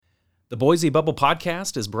The Boise Bubble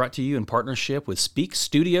Podcast is brought to you in partnership with Speak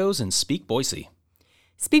Studios and Speak Boise.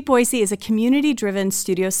 Speak Boise is a community-driven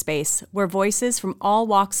studio space where voices from all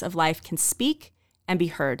walks of life can speak and be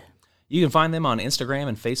heard. You can find them on Instagram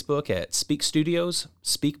and Facebook at Speak Studios,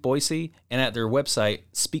 Speak Boise, and at their website,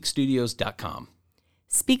 speakstudios.com.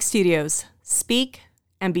 Speak Studios. Speak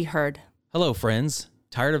and be heard. Hello, friends.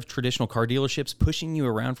 Tired of traditional car dealerships pushing you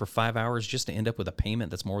around for 5 hours just to end up with a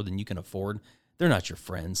payment that's more than you can afford? They're not your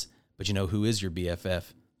friends. But you know who is your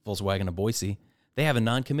BFF? Volkswagen of Boise. They have a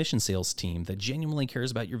non-commission sales team that genuinely cares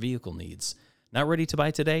about your vehicle needs. Not ready to buy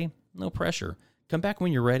today? No pressure. Come back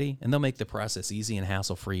when you're ready, and they'll make the process easy and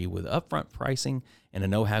hassle-free with upfront pricing and a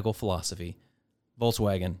no-haggle philosophy.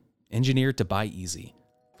 Volkswagen, engineered to buy easy.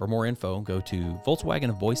 For more info, go to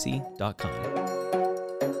volkswagenofboise.com.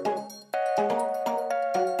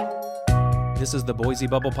 This is the Boise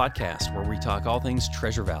Bubble Podcast, where we talk all things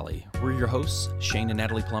Treasure Valley. We're your hosts, Shane and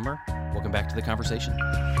Natalie Plummer. Welcome back to the conversation.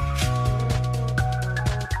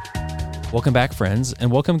 Welcome back, friends,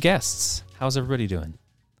 and welcome guests. How's everybody doing?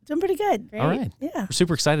 Doing pretty good. Great. All right. Yeah. We're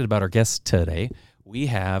super excited about our guests today. We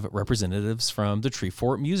have representatives from the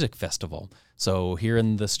Treefort Music Festival. So here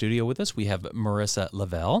in the studio with us, we have Marissa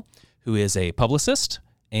Lovell, who is a publicist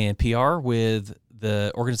and PR with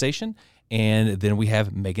the organization. And then we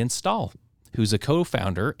have Megan Stoll, who's a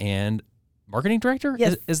co-founder and marketing director.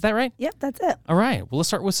 Yes. Is that right? Yep, that's it. All right. Well, let's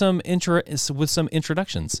start with some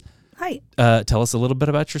introductions. Hi. Tell us a little bit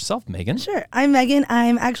about yourself, Megan. Sure. I'm Megan.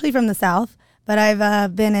 I'm actually from the South, but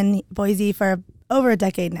I've been in Boise for over a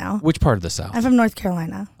decade now. Which part of the South? I'm from North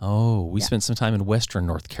Carolina. Oh, we spent some time in Western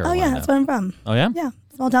North Carolina. Oh, yeah, that's where I'm from. Oh, yeah? Yeah,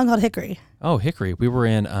 small town called Hickory. Oh, Hickory. We were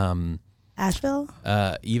in Asheville?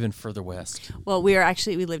 even further west. Well, we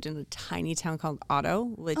lived in a tiny town called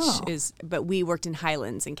Otto, but we worked in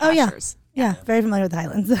Highlands and Oh, yeah. Cashers. Yeah, very familiar with the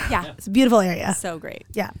Highlands. Yeah. It's a beautiful area. So great.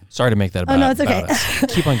 Yeah. Sorry to make that about, Oh, no, it's okay. about us.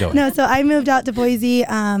 Keep on going. No, so I moved out to Boise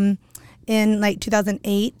in like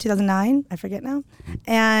 2008, 2009, I forget now,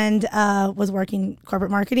 and was working corporate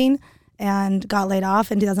marketing and got laid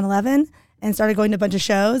off in 2011 and started going to a bunch of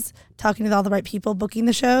shows, talking to all the right people, booking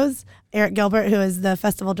the shows. Eric Gilbert, who is the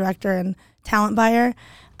festival director and talent buyer,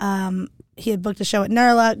 he had booked a show at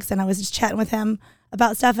Nerlux, and I was just chatting with him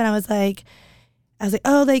about stuff, and I was like,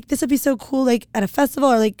 oh, like, this would be so cool, like, at a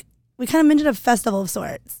festival, or like, we kind of mentioned a festival of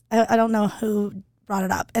sorts. I don't know who brought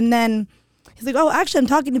it up. And then he's like, oh, actually, I'm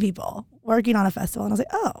talking to people working on a festival. And I was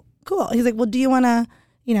like, oh, cool. He's like, well, do you want to,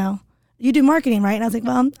 you do marketing, right? And I was like,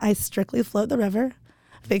 well, I strictly float the river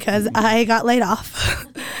because I got laid off.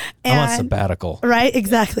 I'm on sabbatical. Right,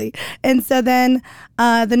 exactly. And so then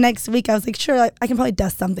the next week I was like, sure, I can probably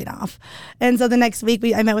dust something off. And so the next week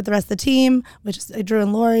I met with the rest of the team, which is Drew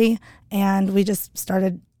and Lori, and we just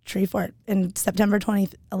started Treefort in September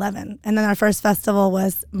 2011. And then our first festival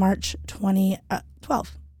was March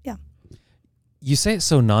 2012. Yeah. You say it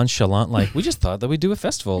so nonchalant, like we just thought that we'd do a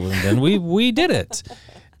festival, and then we did it.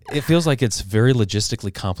 It feels like it's very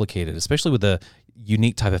logistically complicated, especially with a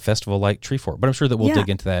unique type of festival like Treefort. But I'm sure that we'll dig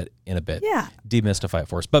into that in a bit. Yeah. Demystify it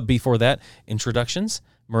for us. But before that, introductions.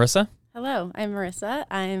 Marissa? Hello, I'm Marissa.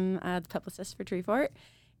 I'm the publicist for Treefort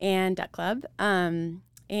and Duck Club. And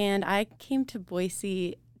I came to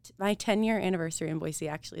Boise. My 10-year anniversary in Boise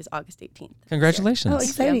actually is August 18th. Congratulations. Oh,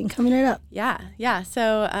 exciting. Coming right up. Yeah.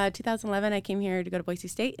 So 2011, I came here to go to Boise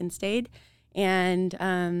State and stayed and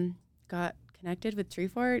got connected with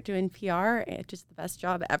Treefort doing PR. It's just the best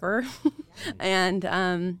job ever. And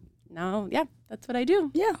now, that's what I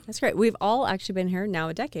do. Yeah. That's great. We've all actually been here now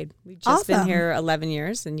a decade. We've just been here 11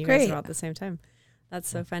 years, and you guys are all at the same time. That's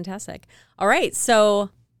so fantastic. All right, so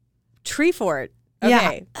Treefort.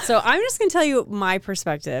 Okay, so I'm just going to tell you my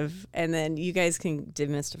perspective, and then you guys can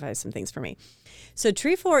demystify some things for me. So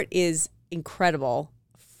Treefort is incredible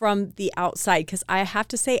from the outside, because I have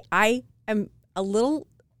to say I am a little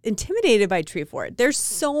intimidated by Treefort. There's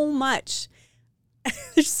so much.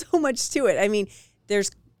 There's so much to it. I mean,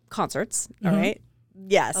 there's concerts, all right?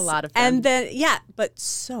 Yes. A lot of them. And then, but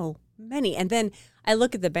so many. And then I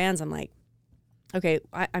look at the bands, I'm like, okay,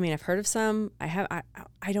 I mean, I've heard of some. I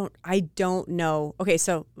don't know. Okay,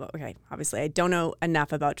 obviously I don't know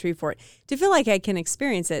enough about Treefort to feel like I can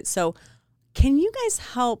experience it. So can you guys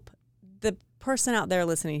help the person out there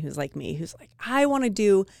listening who's like me, who's like, I want to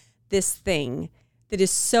do this thing that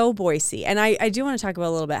is so Boise. And I do want to talk about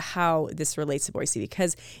a little bit how this relates to Boise,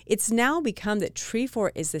 because it's now become that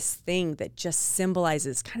Treefort is this thing that just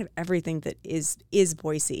symbolizes kind of everything that is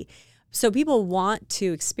Boise. So people want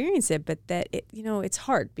to experience it, but that it, it's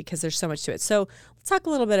hard because there's so much to it. So let's talk a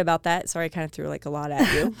little bit about that. Sorry, I kind of threw like a lot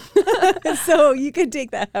at you. So you can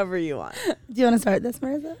take that however you want. Do you want to start this,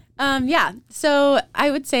 Marissa? Yeah. So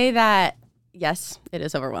I would say that, yes, it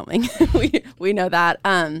is overwhelming. we know that.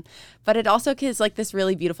 But it also is like this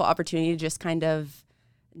really beautiful opportunity to just kind of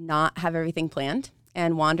not have everything planned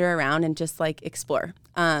and wander around and just like explore.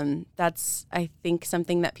 That's, I think,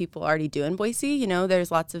 something that people already do in Boise.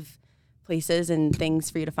 There's lots of places and things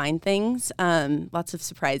for you to find things, lots of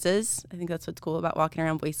surprises. I think that's what's cool about walking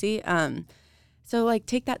around Boise. So like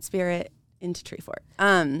take that spirit into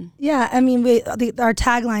Treefort. Yeah, I mean, our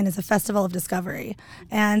tagline is a festival of discovery,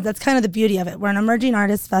 and that's kind of the beauty of it. We're an emerging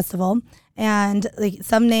artists festival, and like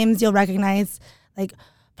some names you'll recognize, like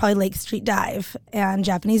probably Lake Street Dive and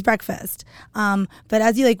Japanese Breakfast. But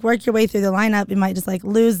as you like work your way through the lineup, you might just like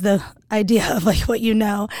lose the idea of like what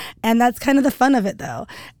and that's kind of the fun of it though.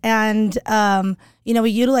 And we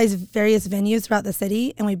utilize various venues throughout the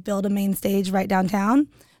city, and we build a main stage right downtown.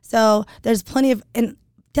 So there's plenty of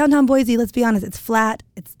downtown Boise, let's be honest, it's flat.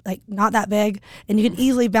 It's like not that big, and you can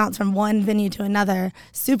easily bounce from one venue to another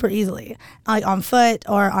super easily, like on foot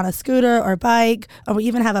or on a scooter or bike, or we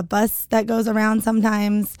even have a bus that goes around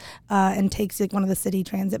sometimes and takes like one of the city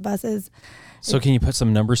transit buses. So can you put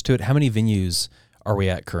some numbers to it? How many venues are we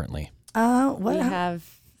at currently? We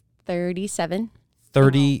have 37.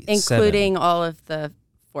 37. Including all of the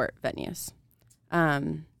Fort venues.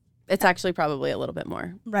 It's actually probably a little bit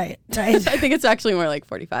more. Right. I think it's actually more like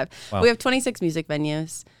 45. Wow. We have 26 music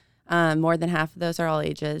venues. More than half of those are all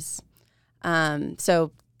ages.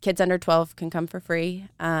 So kids under 12 can come for free.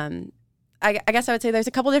 I guess I would say there's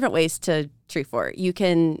a couple different ways to Treefort. You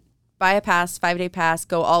can buy a pass, 5-day pass,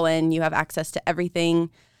 go all in. You have access to everything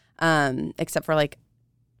except for like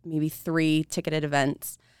maybe 3 ticketed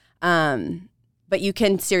events. But you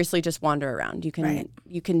can seriously just wander around. You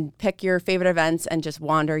can pick your favorite events and just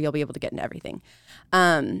wander. You'll be able to get into everything.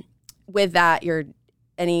 With that,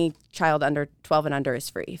 any child under 12 and under is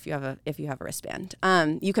free if you have a wristband.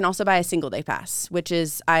 You can also buy a single day pass, which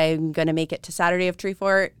is I'm going to make it to Saturday of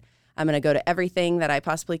Treefort. I'm going to go to everything that I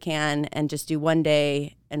possibly can and just do one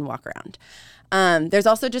day and walk around. There's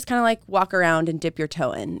also just kind of like walk around and dip your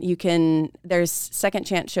toe in. There's second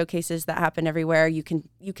chance showcases that happen everywhere. You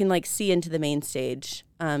can like see into the main stage,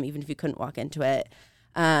 even if you couldn't walk into it.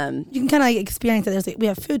 You can kind of like experience it. We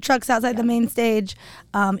have food trucks outside the main stage,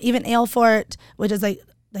 even Ale Fort, which is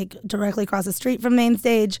like directly across the street from main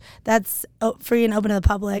stage. That's free and open to the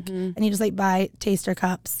public, and you just like buy taster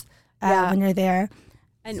cups when you're there.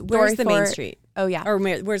 And where's the main street? Oh yeah, or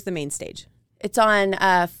where's the main stage? It's on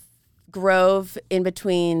Grove in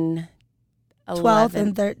between 12th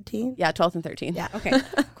and 13th. Yeah, 12th and 13th. Yeah. Okay.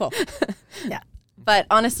 Cool. Yeah. But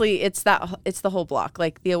honestly, it's the whole block.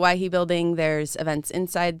 Like the Owyhee building, there's events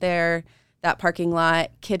inside there. That parking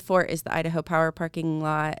lot, Kid Fort is the Idaho Power parking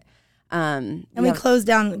lot. And we closed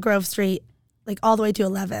down Grove Street like all the way to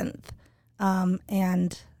 11th.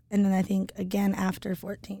 And then I think again after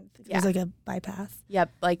 14th. There's like a bypass.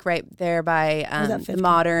 Yep, like right there by the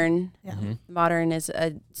Modern. Yeah. Mm-hmm. Modern is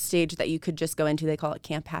a stage that you could just go into. They call it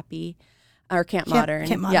Camp Happy. Or Camp Modern.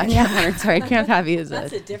 Camp Yeah, Modern. Camp Modern. Sorry, Camp Happy is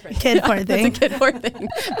That's a different Kid Fort thing. It's a Kid Fort thing.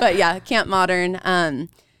 But yeah, Camp Modern. And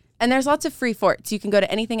there's lots of free forts. You can go to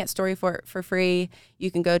anything at Story Fort for free. You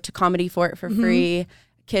can go to Comedy Fort for free.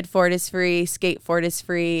 Kid Fort is free. Skate Fort is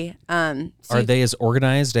free. Are they as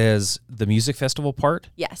organized as the music festival part?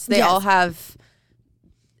 Yes, they all have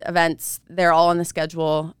events. They're all on the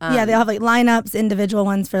schedule. They all have like lineups, individual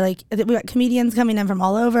ones for like, we got comedians coming in from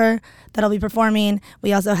all over that'll be performing.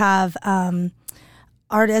 We also have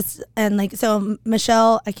artists and like, so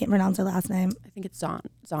Michelle, I can't pronounce her last name. I think it's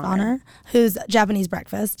Zonner, who's Japanese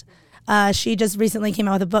Breakfast. She just recently came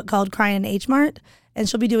out with a book called Crying in H Mart, and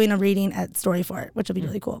she'll be doing a reading at Story Fort, which will be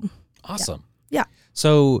really cool. Awesome. Yeah.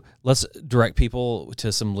 So let's direct people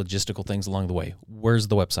to some logistical things along the way. Where's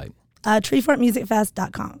the website?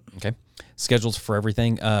 TreefortMusicFest.com. Okay. Schedules for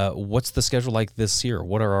everything. What's the schedule like this year?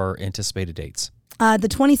 What are our anticipated dates? The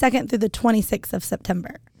 22nd through the 26th of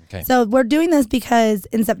September. Okay. So we're doing this because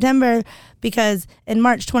in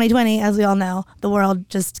March 2020, as we all know, the world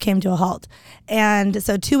just came to a halt. And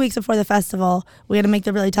so 2 weeks before the festival, we had to make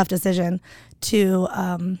the really tough decision to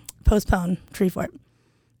postpone Treefort.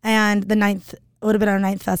 And the 9th would have been our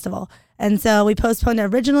 9th festival. And so we postponed it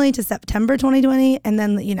originally to September 2020. And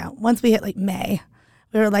then, once we hit like May,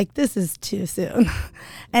 we were like, this is too soon.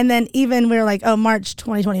 And then even we were like, oh, March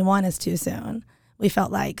 2021 is too soon, we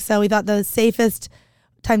felt like. So we thought the safest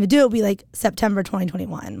time to do it would be like September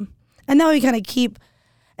 2021. And now we kind of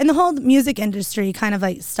and the whole music industry kind of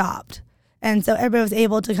like stopped. And so everybody was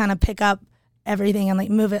able to kind of pick up everything and like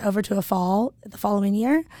move it over to a fall the following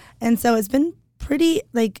year. And so it's been pretty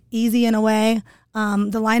like easy in a way.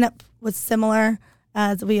 The lineup was similar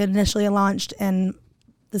as we initially launched in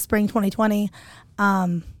the spring 2020,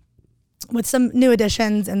 with some new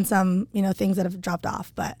additions and some, things that have dropped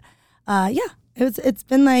off. But it's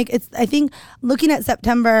been like, I think looking at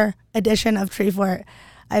September edition of Treefort,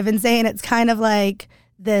 I've been saying it's kind of like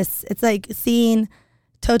this, it's like seeing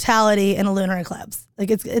totality in a lunar eclipse. Like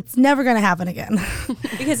it's never going to happen again.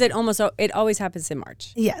 Because it always happens in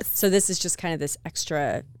March. Yes. So this is just kind of this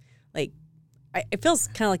extra, like, it feels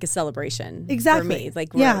kind of like a celebration. Exactly. For me.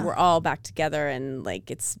 Like we're all back together and like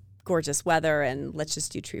it's gorgeous weather and let's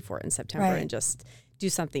just do Treefort in September and just do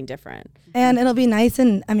something different. And it'll be nice.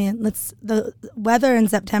 And the weather in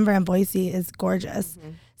September in Boise is gorgeous.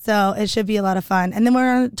 Mm-hmm. So it should be a lot of fun. And then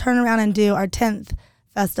we're going to turn around and do our 10th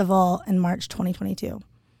festival in March 2022.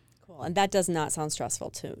 Cool. And that does not sound stressful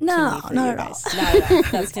to me. Not at all. Not at all.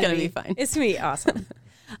 That's going to be fun. It's going to be awesome.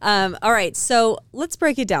 All right. So let's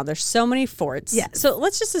break it down. There's so many forts. Yes. So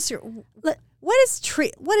let's just assume, what is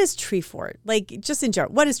Treefort? Like just in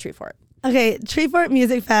general, what is Treefort? Okay, Treefort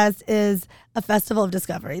Music Fest is a festival of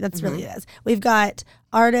discovery. That's really it is. We've got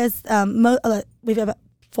artists. We've got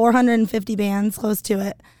 450 bands close to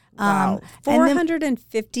it. Wow,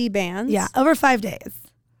 450 bands. Yeah, over 5 days.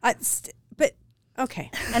 But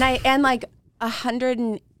okay, and like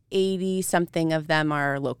 180 something of them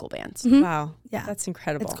are local bands. Mm-hmm. Wow, yeah, that's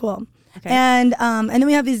incredible. It's cool. Okay. And then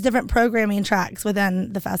we have these different programming tracks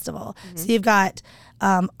within the festival. Mm-hmm. So you've got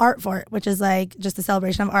Art Fort, which is like just a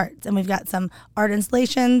celebration of arts. And we've got some art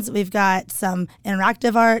installations. We've got some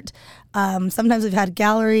interactive art. Sometimes we've had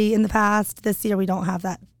gallery in the past. This year we don't have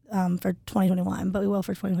that for 2021, but we will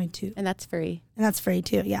for 2022. And that's free. And that's free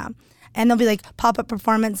too, yeah. And there'll be like pop-up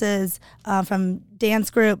performances from dance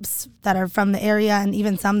groups that are from the area and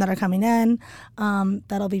even some that are coming in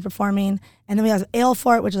that'll be performing. And then we have Ale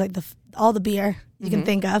Fort, which is like all the beer you can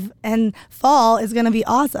think of. And fall is going to be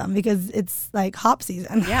awesome because it's like hop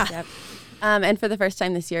season. Yeah. Yep. And for the first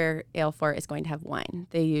time this year, Ale Fort is going to have wine.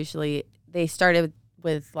 They started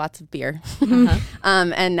with lots of beer.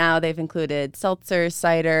 And now they've included seltzer,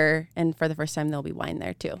 cider, and for the first time there'll be wine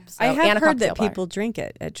there too. So, I have heard that bar. people drink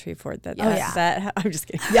it at Treefort. I'm just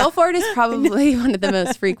kidding. Ale Fort is probably one of the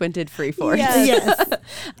most frequented free forts. Yes.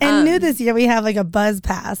 And new this year we have like a buzz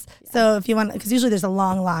pass. Yeah. So if you want, because usually there's a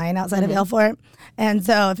long line outside of Ale Fort, and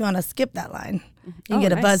so if you want to skip that line, you can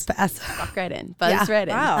get a buzz pass. Walk right in. Buzz right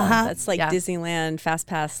in. Wow. That's like Disneyland Fast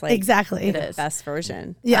Pass. Like exactly. It is. Best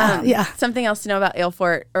version. Yeah. Something else to know about Ale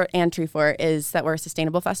Fort and Treefort is that we're a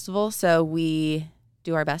sustainable festival. So we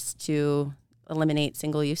do our best to eliminate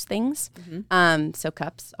single-use things. So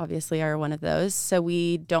cups obviously are one of those. So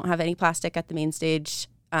we don't have any plastic at the main stage.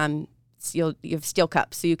 You have steel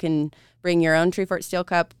cups. So you can bring your own Treefort steel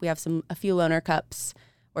cup. We have a few loaner cups,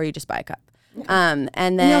 or you just buy a cup. And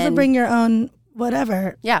then you also bring your own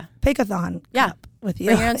whatever. Yeah. Pick-a-thon cup with you.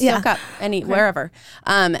 Bring your own steel cup, wherever.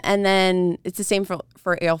 And then it's the same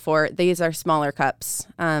for Ale Fort. These are smaller cups.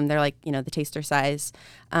 They're like, the taster size.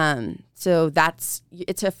 So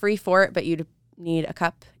it's a free fort, but you need a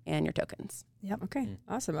cup and your tokens. Yep. Okay.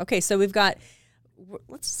 Awesome. Okay. So we've got,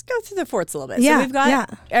 let's just go through the forts a little bit. Yeah. So we've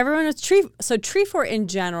got everyone with Treefort in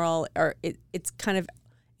general, or it's kind of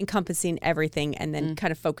encompassing everything and then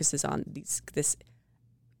kind of focuses on this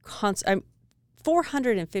constant,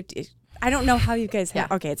 450. I don't know how you guys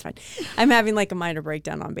have. Okay, it's fine. I'm having like a minor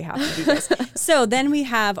breakdown on behalf of you guys. So then we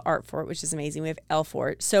have Art Fort, which is amazing. We have Elle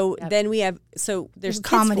Fort. So then we have, there's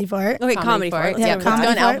Comedy Fort. Okay, Comedy Fort. Yeah, Comedy let's go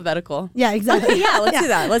in Fort. Alphabetical. Yeah, exactly. Yeah, let's do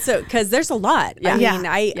that. Because there's a lot. Yeah. I mean,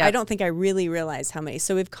 I don't think I really realized how many.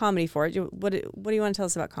 So we have Comedy Fort. What do you want to tell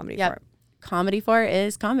us about Comedy Fort? Comedy Fort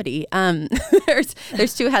is comedy.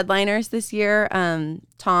 There's two headliners this year,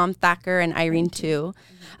 Tom Thacker and Irene Tu.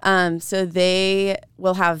 So they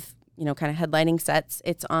will have kind of headlining sets.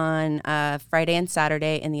 It's on Friday and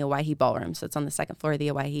Saturday in the Owyhee Ballroom. So it's on the second floor of the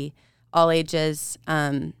Owyhee, all ages.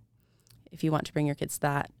 If you want to bring your kids to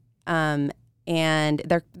that. And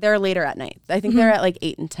they're later at night. I think they're at like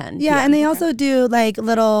 8 and 10. Yeah, and they also do like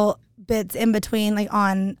little bits in between, like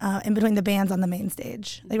on in between the bands on the main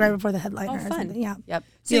stage, like right before the headliner. Oh, or fun. something. Yeah. Yep.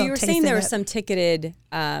 So you were saying there were some ticketed,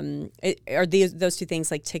 are those two things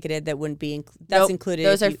like ticketed that wouldn't be included?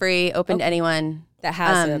 Those are free, open to anyone that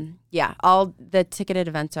has all the ticketed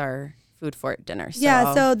events are food fort dinners.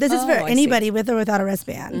 So this is for anybody with or without a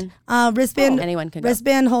wristband. Anyone can go.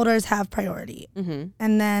 Wristband holders have priority, and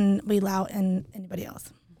then we allow in anybody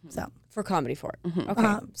else. So for Comedy Fort,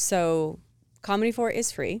 okay. So Comedy Fort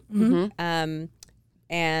is free,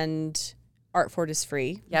 and Art Fort is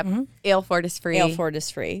free. Yep. Ale Fort is free. Ale Fort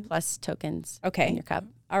is free. Plus tokens. Okay. In your cup.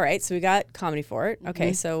 All right. So we got Comedy Fort.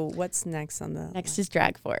 Okay. So what's next on the Next is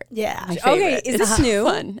Drag Fort. Yeah. My Okay. favorite. Is this new?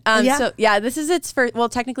 Fun. Yeah. So this is its first, well,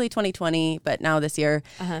 technically 2020, but now this year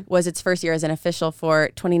was its first year as an official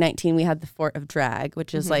fort. 2019, we had the Fort of Drag,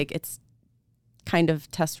 which is like, it's kind of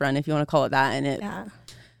test run, if you want to call it that. And it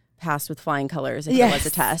passed with flying colors. If it was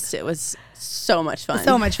a test, it was so much fun.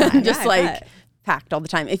 So much fun. Just packed all the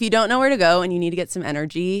time. If you don't know where to go and you need to get some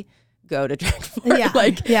energy, go to Drag Fort.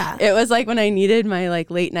 It was like when I needed my like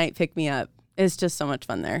late night pick me up. It's just so much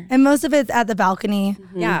fun there. And most of it's at the balcony.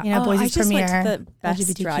 Yeah. Boise's I just premiere. went to the best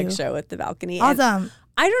LGBTQ. drag show at the balcony. Awesome.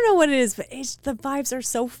 I don't know what it is, but the vibes are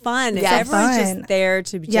so fun. Yeah, Everyone's fun. just there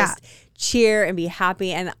to just cheer and be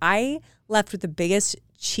happy. And I left with the biggest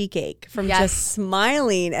cheek ache from just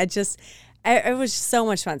smiling at it was so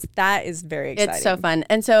much fun. So that is very exciting. It's so fun.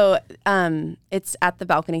 And so it's at the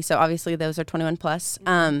balcony. So obviously those are 21 plus.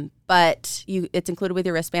 But it's included with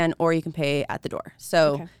your wristband, or you can pay at the door.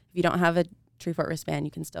 So if you don't have a Treefort wristband,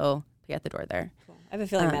 you can still pay at the door there. Cool. I have a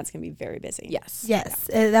feeling that's going to be very busy. Yes. Yes.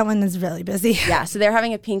 That one is really busy. Yeah. So they're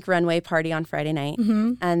having a pink runway party on Friday night.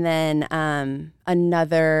 And then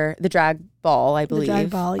the drag ball, I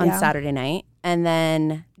believe, on Saturday night. And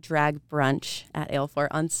then drag brunch at Ale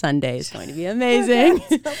Fort on Sunday is going to be amazing.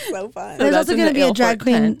 That's so fun. There's also going to be a drag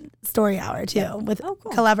queen tent. story hour too, with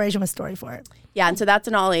collaboration with Story Fort. Yeah, and so that's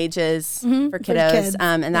an all ages for kiddos, kids.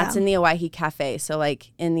 and that's in the Owyhee Cafe. So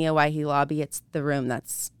like in the Owyhee lobby, it's the room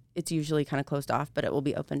it's usually kind of closed off, but it will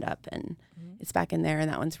be opened up, and it's back in there, and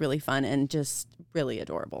that one's really fun and just really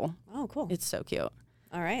adorable. Oh, cool. It's so cute.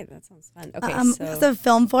 All right, that sounds fun. Okay, so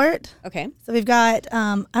Film Fort. Okay. So we've got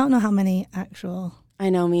I don't know how many actual. I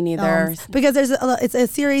know, me neither. Because it's a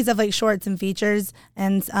series of like shorts and features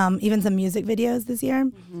and even some music videos this year,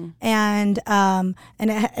 and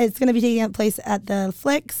it's going to be taking place at the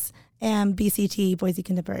Flicks and BCT Boise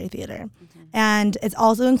Contemporary Theater, and it's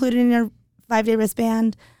also included in your 5-day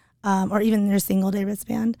wristband, or even your single-day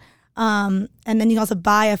wristband, and then you can also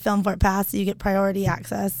buy a Film Fort pass, so you get priority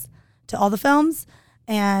access to all the films,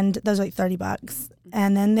 and those are like $30,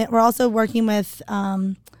 and then we're also working with.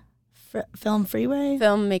 Film Freeway?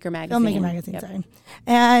 Filmmaker Magazine. Sorry.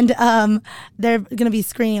 And they're going to be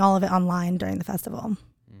screening all of it online during the festival.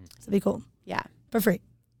 So it'll be cool. Yeah. For free.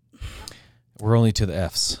 We're only to the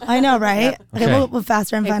F's. I know, right? Okay. We'll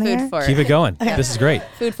faster and fun Food here. Fort. Keep it going. Okay. This is great.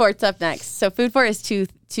 Food Fort's up next. So Food Fort is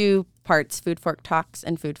two parts, Food Fort Talks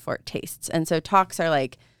and Food Fort Tastes. And so talks are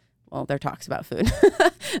like, well, they're talks about food,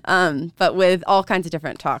 but with all kinds of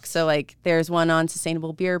different talks. So like there's one on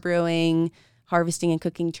sustainable beer brewing, harvesting and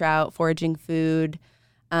cooking trout, foraging food.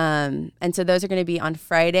 And so those are going to be on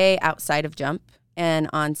Friday outside of Jump and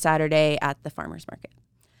on Saturday at the farmer's market.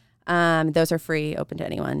 Those are free, open to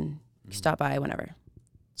anyone. You stop by whenever.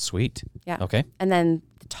 Sweet. Yeah. Okay. And then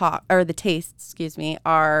the tastes,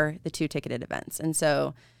 are the 2 ticketed events. And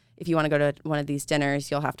so if you want to go to one of these dinners,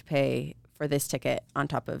 you'll have to pay for this ticket on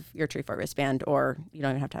top of your Treefort wristband, or you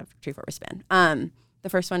don't even have to have a Treefort wristband. The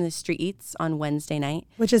first one is Street Eats on Wednesday night.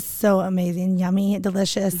 Which is so amazing, yummy,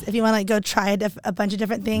 delicious. If you want to go try a bunch of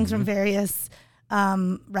different things from various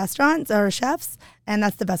restaurants or chefs, and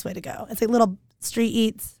that's the best way to go. It's like little street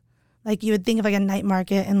eats, like you would think of like a night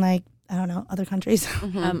market in like, I don't know, other countries.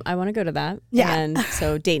 I want to go to that. Yeah. And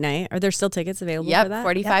so date night, are there still tickets available for that?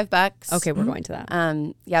 $45. Okay, we're going to that.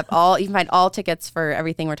 You can find all tickets for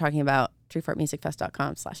everything we're talking about.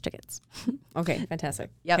 TreefortMusicFest.com/tickets. Okay,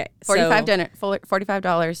 fantastic. Yep. Okay,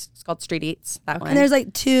 $45. It's called Street Eats. That one. And there's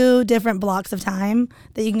like 2 different blocks of time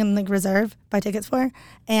that you can like reserve, buy tickets for,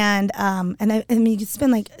 and I mean you can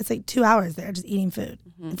spend it's like 2 hours there just eating food.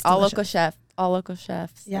 It's all delicious. local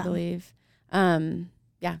chefs, I believe.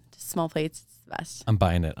 Just small plates. It's the best. I'm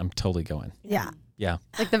buying it. I'm totally going. Yeah. Yeah.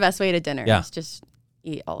 It's like the best way to dinner. Yeah. Is just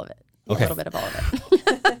eat all of it. Okay. A little bit of all of it.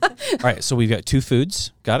 All right. So we've got 2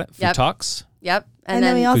 foods. Got it? Food talks. Yep. And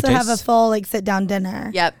then we also food have a tastes. full sit down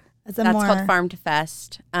dinner. Yep. That's called Farm to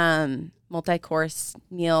Fest. Multi-course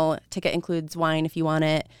meal. Ticket includes wine if you want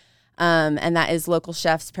it. And that is local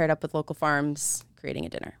chefs paired up with local farms creating a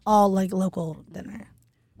dinner. All like local dinner.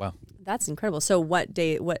 Wow. That's incredible. So what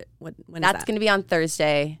day, when is That's going to be on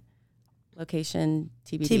Thursday. Location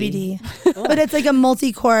TBD. Cool. But it's like a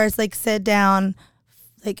multi-course, sit down,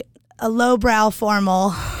 like a lowbrow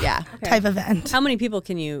formal type event. How many people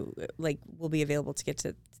can you, will be available to get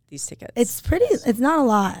to these tickets? It's not a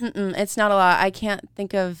lot. It's not a lot. I can't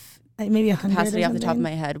think of maybe 100 capacity or off the top of something.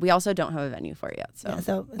 my head. We also don't have a venue for it yet. So,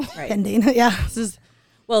 so it's pending. Yeah. This is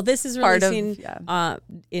Well, this is Part of- releasing yeah.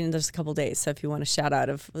 in just a couple days. So if you want a shout out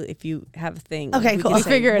if you have a thing. Okay, we cool. can We'll say,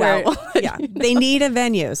 figure it out. Yeah. They need a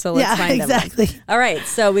venue. So let's find exactly. them. All right.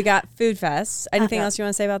 So we got Food Fest. Anything Yeah. else you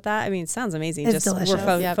want to say about that? I mean, it sounds amazing. It's delicious.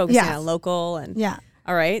 We're focusing Yeah. on local and Yeah.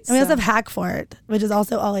 all right. And we also have Hackfort, which is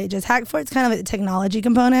also all ages. Hackfort's kind of a technology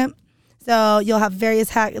component. So you'll have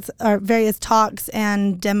various hacks or various talks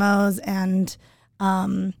and demos and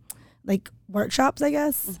like workshops, I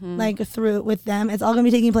guess, like through with them. It's all going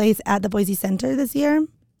to be taking place at the Boise Center this year.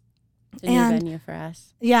 It's a new venue for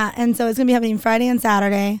us. Yeah, and so it's going to be happening Friday and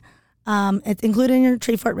Saturday. It's included in your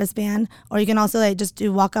Treefort wristband, or you can also like just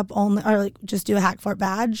do walk up only, or like just do a Hackfort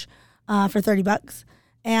badge for $30.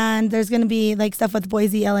 And there's going to be like stuff with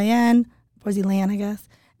Boise Land, I guess,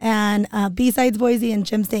 and B-Sides Boise and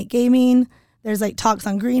Gym State Gaming. There's like talks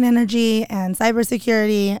on green energy and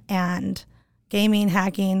cybersecurity and gaming,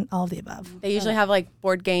 hacking, all of the above. They usually have like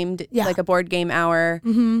board gamed, Yeah. like a board game hour.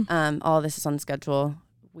 All of this is on schedule.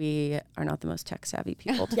 We are not the most tech savvy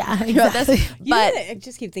people to Yeah, talk about exactly. this, You know but what I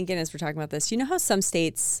just keep thinking as we're talking about this. You know how some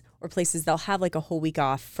states or places they'll have like a whole week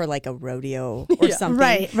off for like a rodeo or something.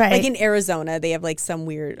 Right. Like in Arizona, they have like some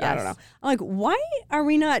weird. I don't know. Yes. I'm like, why are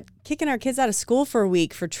we not kicking our kids out of school for a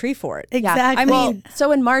week for Treefort? Exactly. I mean,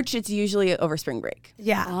 so in March, it's usually over spring break.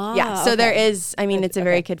 yeah. Yeah. So there is, I mean, it's a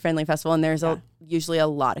very Okay. kid-friendly festival, and there's usually a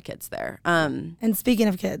lot of kids there. And speaking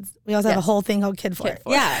of kids, we also have a Yes. whole thing called Kid Fort.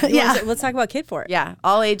 Yeah. Yeah. Let's talk about Kid Fort. Yeah,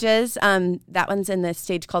 all ages. That one's in the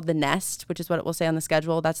stage called the Nest, which is what it will say on the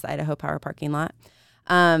schedule. That's the Idaho Power parking lot.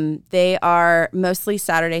 They are mostly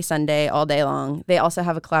Saturday, Sunday, all day long. They also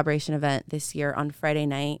have a collaboration event this year on Friday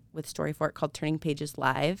night with Treefort called Turning Pages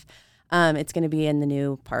Live. It's going to be in the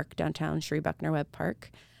new park downtown, Sherry Buckner Webb Park.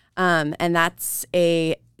 And that's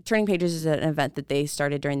Turning Pages is an event that they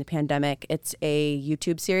started during the pandemic. It's a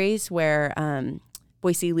YouTube series where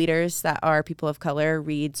Boise leaders that are people of color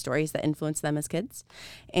read stories that influence them as kids,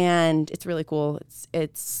 and it's really cool.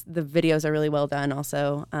 It's the videos are really well done.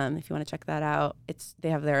 Also, if you want to check that out, they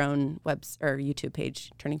have their own or YouTube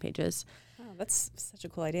page, Turning Pages. Oh, that's such a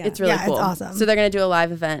cool idea. It's really Yeah, cool. it's awesome. So they're going to do a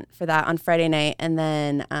live event for that on Friday night, and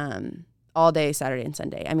then all day Saturday and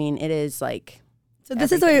Sunday. I mean, it is like. So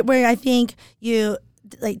this is where I think you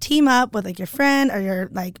like team up with like your friend or your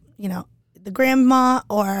like, the grandma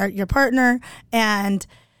or your partner, and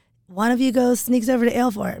one of you sneaks over to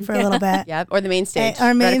Ailfort for a little bit. Yep, or the main stage. Our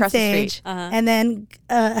right main across the stage. street. And then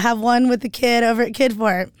have one with the kid over at Kid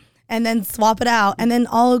Fort, and then swap it out, and then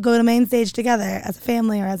all go to main stage together as a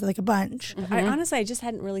family or as like a bunch. I just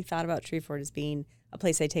hadn't really thought about Treefort as being a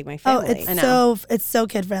place I take my family. Oh, it's so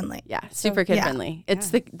kid friendly. Yeah, super kid friendly. It's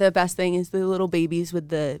the best thing is the little babies with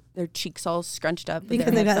their cheeks all scrunched up with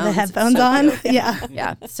Because their they got the headphones. headphones So on. cute. Yeah.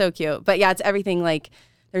 Yeah, so cute. But yeah, it's everything like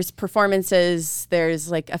there's performances, there's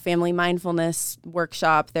like a family mindfulness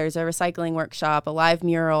workshop, there's a recycling workshop, a live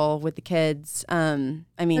mural with the kids. I mean,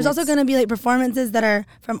 There's also going to be like performances that are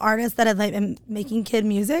from artists that have like been making kid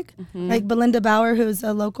music, like Belinda Bauer, who's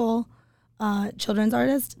a local children's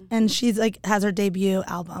artist, and she's like has her debut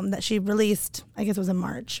album that she released. I guess it was in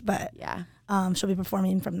March, but yeah. She'll be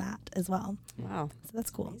performing from that as well. Wow. So that's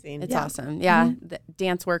cool. Amazing. It's Yeah. awesome. Yeah. The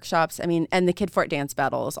dance workshops. I mean, and the Kid Fort dance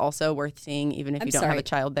battle is also worth seeing, even if I'm you don't have sorry. a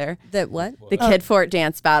child there. The what? The Kid Fort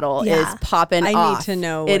dance battle Yeah. is popping I off. need to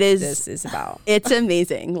know It what is. this is about. It's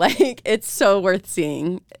amazing. Like, it's so worth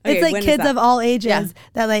seeing. Okay, It's like when is kids that? of all ages Yeah.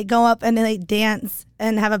 that like go up and they like dance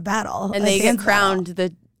and have a battle. And a they get dance crowned battle.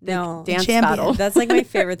 the No. dance Champion. battle. That's like my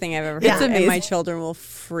favorite thing I've ever heard. Yeah. It's And my amazing. children will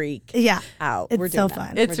freak Yeah, out. it's We're so doing that.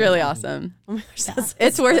 fun. It's really awesome. Oh my gosh, that's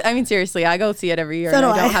It's worth. I mean, seriously, I go see it every year. So and do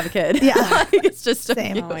I don't I. have a kid. Yeah. Like, it's just so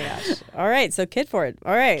Same. cute. Oh my gosh. All right. So Kid Fort.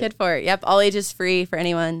 All right. Kid Fort. Yep. All ages free for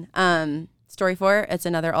anyone. Story Fort. It's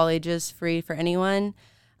another all ages free for anyone.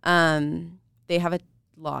 They have a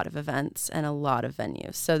lot of events and a lot of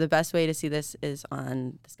venues. So the best way to see this is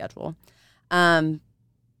on the schedule.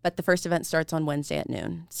 But the first event starts on Wednesday at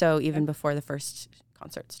noon. So even before the first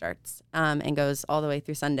concert starts, and goes all the way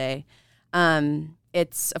through Sunday.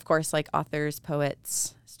 It's, of course, like authors,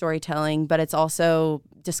 poets, storytelling, but it's also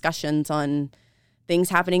discussions on things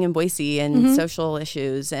happening in Boise and social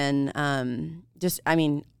issues and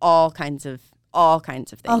all kinds of things. All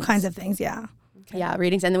kinds of things. Yeah. Yeah,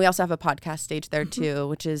 readings. And then we also have a podcast stage there too,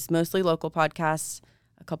 which is mostly local podcasts,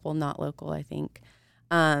 a couple not local, I think.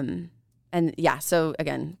 And yeah, so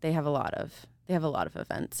again, they have a lot of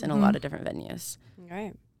events in a lot of different venues. All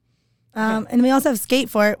right. And we also have Skate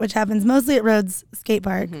Fort, which happens mostly at Rhodes Skate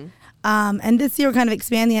Park. And this year we're kind of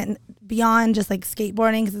expanding it beyond just like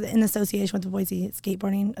skateboarding, because it's in association with the Boise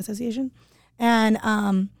Skateboarding Association.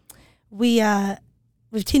 And we've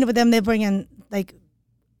teamed up with them. They bring in like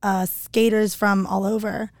skaters from all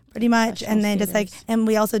over, pretty much, and then just like, and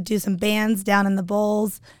we also do some bands down in the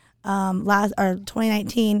bowls.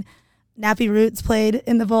 2019, Nappy Roots played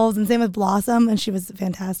in the bowls, and same with Blossom, and she was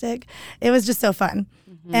fantastic. It was just so fun,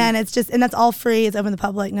 and that's all free. It's open to the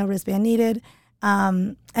public, no wristband needed.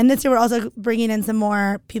 And this year we're also bringing in some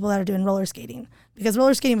more people that are doing roller skating, because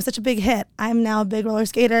roller skating was such a big hit. I'm now a big roller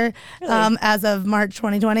skater, as of March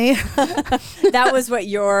 2020. That was what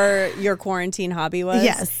your quarantine hobby was?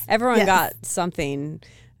 Yes. Everyone got something.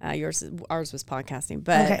 Ours was podcasting,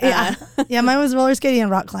 but yeah, mine was roller skating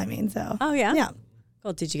and rock climbing. So yeah.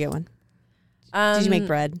 Cool. Did you get one? Did you make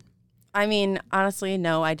bread? I mean, honestly,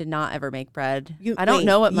 no, I did not ever make bread. I don't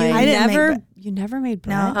know what my. You never made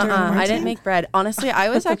bread. No, I didn't make bread. Honestly, I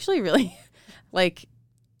was actually really like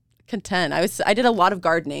content. I did a lot of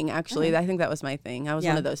gardening. Actually, I think that was my thing. I was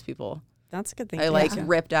one of those people. That's a good thing. I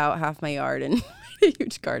ripped out half my yard and made a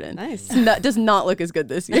huge garden. Nice. Does not look as good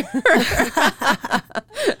this year.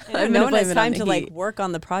 No one has time to like work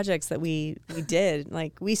on the projects that we did.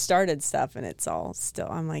 Like we started stuff and it's all still.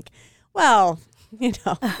 I'm like, well,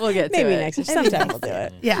 we'll get to maybe it. next year. Sometime we'll do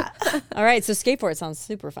it. Yeah. All right. So Skatefort sounds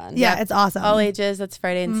super fun. Yeah, it's awesome. All ages. That's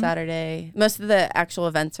Friday and Saturday. Most of the actual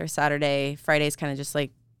events are Saturday. Friday's kind of just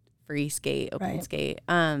like free skate, open skate.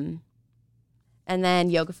 And then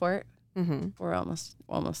Yoga Fort. We're almost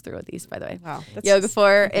through with these, by the way. Wow. Yoga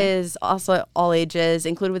Fort is also all ages,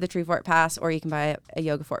 included with the Treefort pass, or you can buy a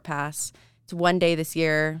Yoga Fort pass. It's one day this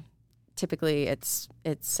year. Typically, it's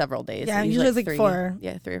several days. Yeah, usually it's like 4.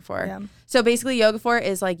 Yeah, 3 or 4. Yeah. So basically, Yoga Fort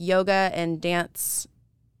is like yoga and dance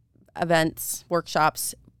events,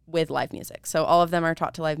 workshops with live music. So all of them are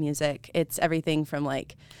taught to live music. It's everything from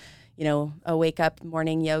like, a wake up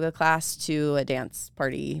morning yoga class to a dance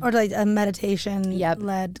party. Or like a meditation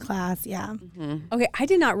led class. Yeah. Okay. I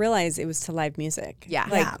did not realize it was to live music.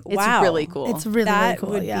 Yeah. It's really cool. It's really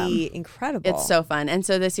cool. That would be incredible. It's so fun. And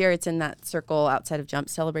so this year it's in that circle outside of Jump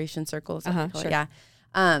Celebration Circle. Sure. Yeah.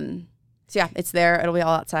 So yeah, it's there. It'll be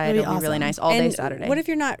all outside. It'll be really nice all day Saturday. What if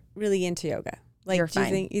you're not really into yoga? Like, You're do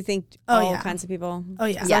fine. you think all kinds of people? Oh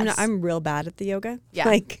yeah. So I'm real bad at the yoga. Yeah.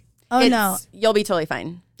 Like, no. You'll be totally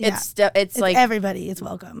fine. Yeah. It's like everybody is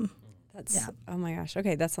welcome. Oh my gosh.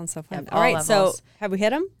 Okay, that sounds so fun. Yep, all right, levels. so have we hit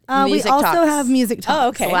them? We Music also Talks. have music talks. Oh,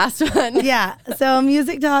 okay. the last one. Yeah. So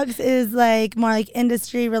music talks is like more like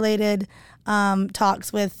industry related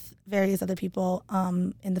talks with various other people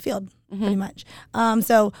in the field, pretty much.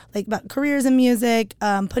 So like about careers in music,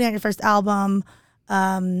 putting out your first album,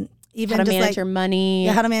 even How to just manage like your money.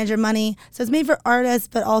 how to manage your money. So it's made for artists,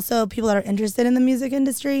 but also people that are interested in the music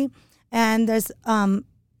industry. And there's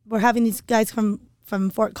we're having these guys from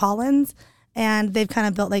Fort Collins, and they've kind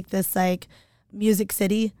of built like this like music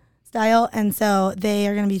city style, and so they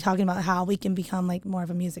are going to be talking about how we can become like more of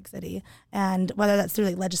a music city, and whether that's through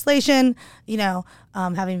like legislation,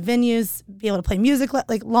 having venues be able to play music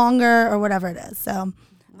like longer or whatever it is. So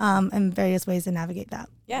and various ways to navigate that.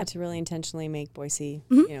 Yeah, to really intentionally make Boise,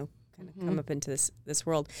 kind of come up into this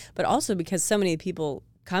world, but also because so many people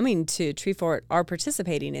coming to Treefort are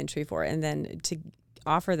participating in Treefort, and then to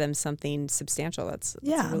offer them something substantial. That's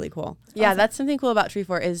really cool. Yeah, that's something cool about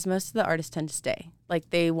Treefort is most of the artists tend to stay. Like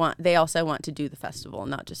they also want to do the festival,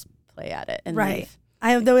 not just play at it and leave.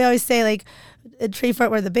 We always say like at Treefort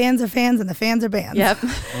where the bands are fans and the fans are bands. Yep.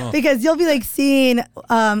 Because you'll be like seeing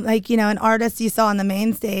an artist you saw on the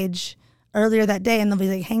main stage earlier that day, and they'll be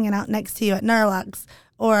like hanging out next to you at Nurlux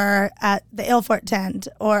or at the Ailfort tent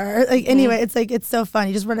or like anyway, it's like it's so fun.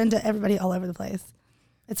 You just run into everybody all over the place.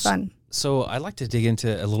 It's fun. So I'd like to dig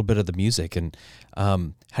into a little bit of the music, and how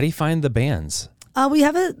do you find the bands? We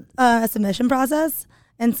have a submission process,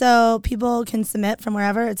 and so people can submit from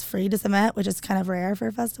wherever. It's free to submit, which is kind of rare for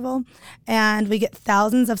a festival, and we get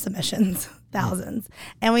thousands of submissions, thousands.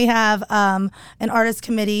 And we have an artist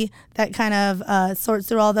committee that kind of sorts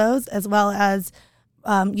through all those, as well as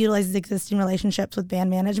utilizes existing relationships with band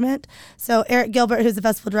management. So Eric Gilbert, who's the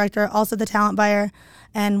festival director, also the talent buyer,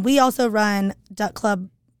 and we also run Duck Club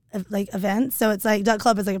like events. So it's like Duck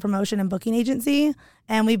Club is like a promotion and booking agency,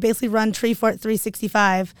 and we basically run Treefort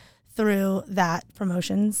 365 through that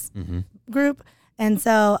promotions group. And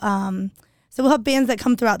so so we'll have bands that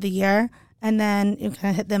come throughout the year, and then you kind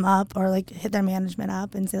of hit them up or like hit their management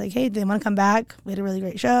up and say like, hey, do they want to come back? We had a really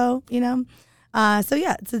great show, So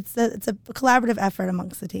yeah, it's a collaborative effort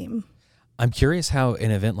amongst the team. I'm curious how an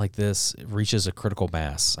event like this reaches a critical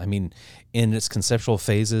mass. I mean, in its conceptual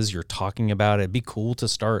phases, you're talking about it. It'd be cool to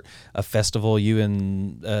start a festival. You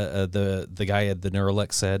and the guy at the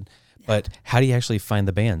Neuralex said, But how do you actually find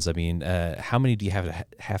the bands? I mean, how many do you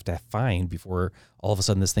have to find before all of a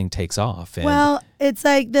sudden this thing takes off? And well, it's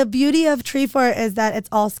like the beauty of Treefort is that it's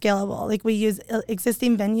all scalable. Like we use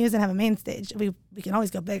existing venues and have a main stage. We can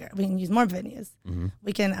always go bigger. We can use more venues.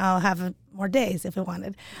 We can have more days if we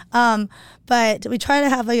wanted. But we try to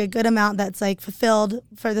have like a good amount that's like fulfilled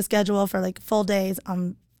for the schedule for like full days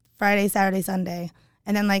on Friday, Saturday, Sunday,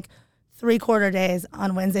 and then like 3/4 days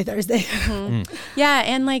on Wednesday, Thursday. Yeah,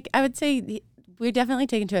 and like I would say we definitely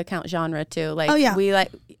take into account genre too. Like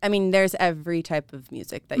there's every type of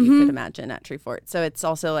music that you could imagine at Treefort. So it's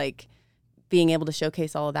also like being able to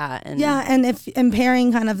showcase all of that. And and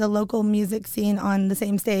pairing kind of the local music scene on the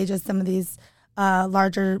same stage as some of these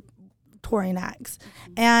larger touring acts.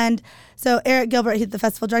 And so Eric Gilbert, he's the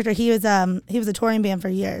festival director. He was a touring band for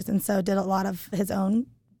years, and so did a lot of his own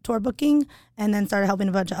tour booking, and then started helping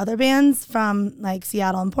a bunch of other bands from like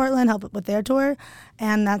Seattle and Portland help with their tour.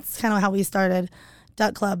 And that's kind of how we started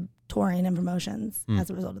Duck Club touring and promotions as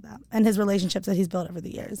a result of that, and his relationships that he's built over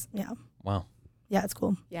the years. Yeah. Wow. Yeah, it's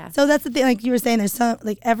cool. Yeah. So that's the thing, like you were saying, there's some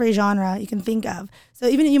like every genre you can think of. So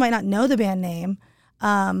even if you might not know the band name,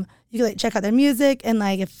 you can like check out their music, and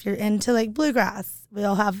like if you're into like bluegrass,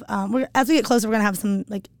 we'll have as we get closer, we're gonna have some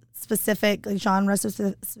like specific like genre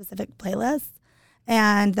specific playlists.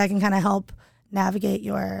 And that can kind of help navigate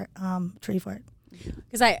your Treefort.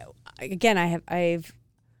 Because I've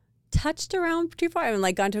touched around Treefort. I've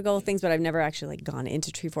like gone to a couple of things, but I've never actually like gone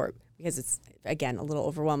into Treefort because it's again a little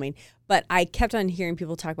overwhelming. But I kept on hearing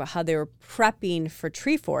people talk about how they were prepping for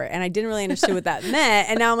Treefort, and I didn't really understand what that meant.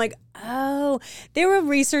 And now I'm like, oh, they were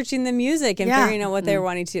researching the music and figuring out what they were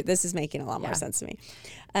wanting to do. This is making a lot more sense to me.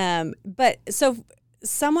 But so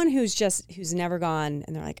someone who's never gone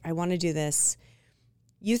and they're like, I want to do this.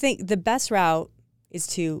 You think the best route is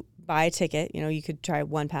to buy a ticket. You know, you could try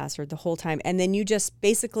one pass or the whole time, and then you just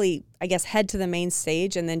basically, I guess, head to the main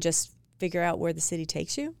stage and then just figure out where the city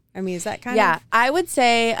takes you? I mean, is that kind of? Yeah, I would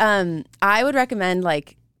say I would recommend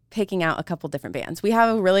like picking out a couple different bands. We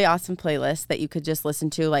have a really awesome playlist that you could just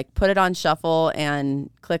listen to, like put it on shuffle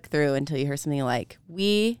and click through until you hear something you like.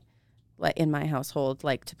 We, like in my household,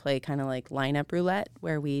 like to play kind of like lineup roulette,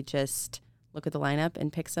 where we just look at the lineup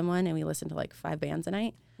and pick someone, and we listen to like 5 bands a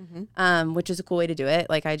night, which is a cool way to do it.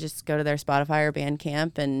 Like I just go to their Spotify or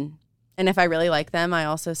Bandcamp, and if I really like them, I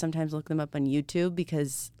also sometimes look them up on YouTube,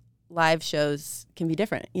 because live shows can be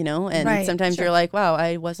different, you know, and sometimes you're like, wow,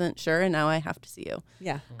 I wasn't sure, and now I have to see you.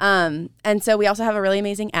 Yeah. And so we also have a really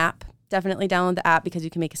amazing app. Definitely download the app, because you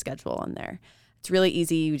can make a schedule on there. It's really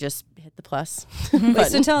easy. You just hit the plus. Wait,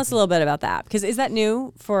 so tell us a little bit about the app, because is that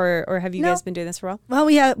new or have you guys been doing this for a while?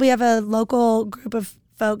 Well, we have a local group of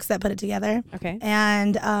folks that put it together. Okay.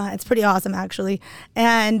 And it's pretty awesome, actually.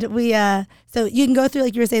 And we so you can go through,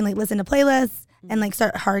 like you were saying, like listen to playlists and like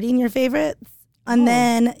start hearting your favorites. And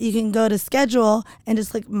then you can go to schedule and just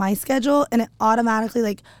click my schedule, and it automatically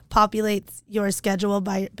like populates your schedule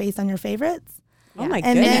based on your favorites. Oh my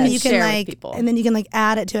and goodness. then you can like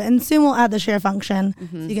add it to it, and soon we'll add the share function,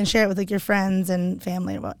 so you can share it with like your friends and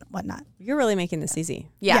family or whatnot. You're really making this easy.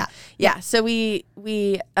 Yeah. So we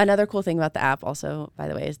another cool thing about the app also, by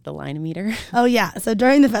the way, is the line meter. Oh yeah. So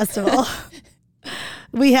during the festival,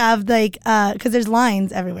 we have like because there's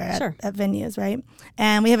lines everywhere at venues, right?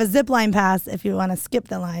 And we have a zip line pass if you want to skip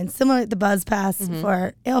the line, similar to the Buzz Pass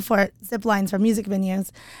for Ailfort, zip lines for music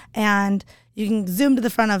venues, and you can zoom to the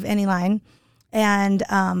front of any line. And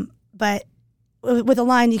but with a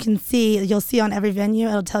line, you'll see on every venue,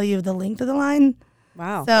 it'll tell you the length of the line.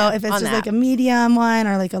 Wow. So if it's just like a medium one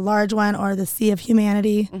or like a large one, or the Sea of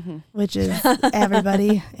Humanity, which is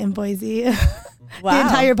everybody in Boise. Wow. The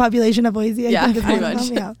entire population of Boise, I think is one of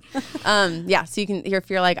them. Yeah. So you can, if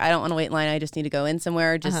you're like, I don't want to wait in line, I just need to go in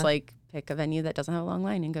somewhere, just like pick a venue that doesn't have a long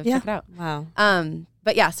line and go check it out. Wow.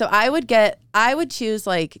 But yeah, so I would choose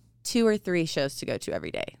like 2 or 3 shows to go to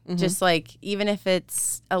every day. Just like, even if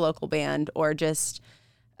it's a local band or just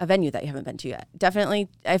a venue that you haven't been to yet. Definitely,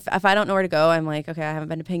 if I don't know where to go, I'm like, okay, I haven't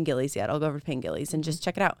been to Pangilly's yet. I'll go over to Pangilly's and just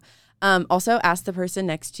check it out. Also, ask the person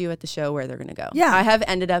next to you at the show where they're going to go. Yeah. I have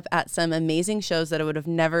ended up at some amazing shows that I would have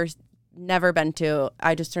never been to.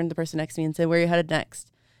 I just turned to the person next to me and said, where are you headed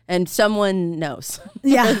next? And someone knows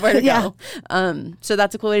where to go. So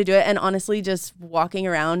that's a cool way to do it. And honestly, just walking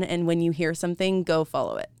around, and when you hear something, go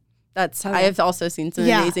follow it. I have also seen some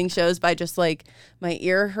amazing shows by just like my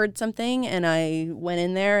ear heard something and I went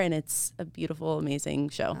in there, and it's a beautiful, amazing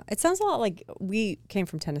show. It sounds a lot like, we came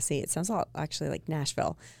from Tennessee. It sounds a lot actually like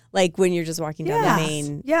Nashville. Like when you're just walking down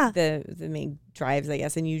the main drives, I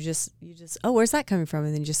guess, and you just, oh, where's that coming from?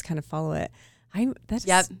 And then you just kind of follow it. It's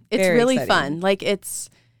really fun. Like it's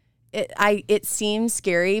it seems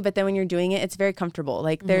scary, but then when you're doing it, it's very comfortable.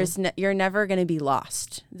 Like you're never going to be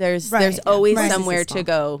lost. There's always somewhere to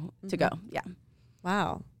go. Yeah.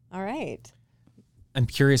 Wow. All right. I'm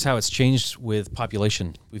curious how it's changed with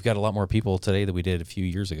population. We've got a lot more people today than we did a few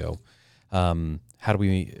years ago. How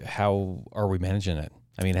are we managing it?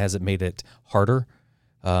 I mean, has it made it harder?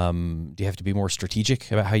 Do you have to be more strategic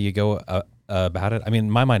about how you go about it? I mean,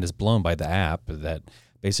 my mind is blown by the app that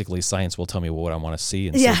basically science will tell me what I want to see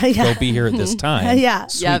and say, go be here at this time.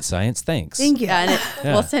 Sweet science, thanks. Thank you. Yeah,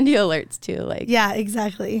 and we'll send you alerts too. Like, yeah,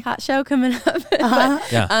 exactly. Hot show coming up.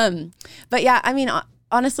 But yeah, I mean,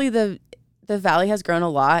 honestly, the Valley has grown a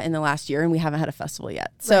lot in the last year, and we haven't had a festival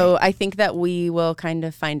yet. So I think that we will kind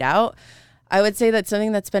of find out. I would say that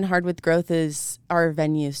something that's been hard with growth is our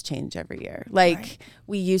venues change every year. Like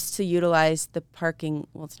we used to utilize the parking,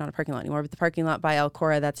 well, it's not a parking lot anymore, but the parking lot by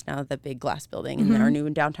Alcora, that's now the big glass building in our new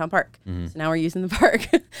downtown park. So now we're using the park.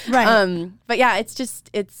 But yeah,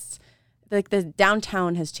 it's like the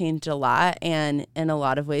downtown has changed a lot, and in a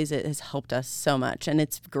lot of ways it has helped us so much, and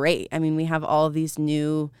it's great. I mean, we have all of these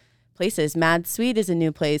new places. Mad Sweet is a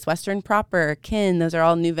new place. Western Proper, Kin, those are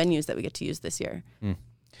all new venues that we get to use this year.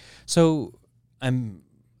 So I'm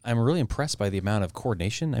really impressed by the amount of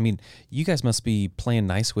coordination. I mean, you guys must be playing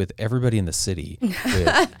nice with everybody in the city,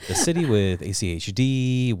 with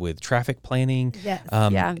ACHD, with traffic planning. Yes.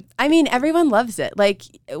 Yeah. I mean, everyone loves it. Like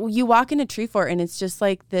you walk into Treefort and it's just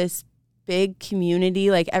like this big community,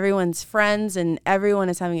 like everyone's friends and everyone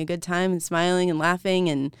is having a good time and smiling and laughing,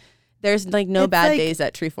 and there's like no bad days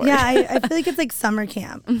at Treefort. Yeah, I feel like it's like summer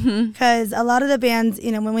camp because a lot of the bands,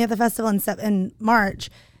 when we have the festival in March,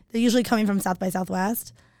 they're usually coming from South by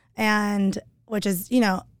Southwest, and which is,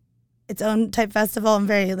 its own type festival and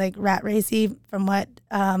very like rat racy from what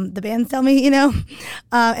the bands tell me,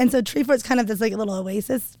 and so Treefort's kind of this like little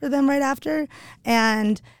oasis for them right after,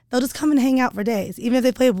 and they'll just come and hang out for days. Even if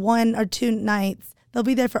they play 1 or 2 nights, they'll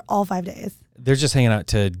be there for all 5 days. They're just hanging out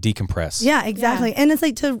to decompress. Yeah, exactly. Yeah. And it's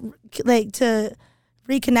like to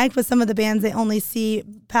reconnect with some of the bands they only see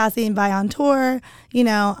passing by on tour.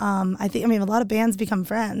 I think a lot of bands become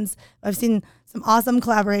friends. I've seen some awesome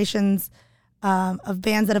collaborations of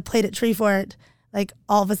bands that have played at Treefort. Like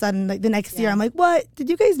all of a sudden, like the next year, I'm like, what? Did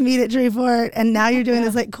you guys meet at Treefort? And now you're doing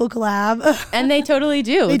this like cool collab. And they totally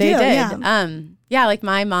do. They did. Yeah. Like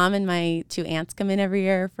my mom and my 2 aunts come in every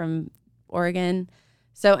year from Oregon.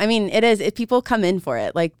 So, I mean, if people come in for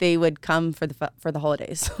it, like they would come for the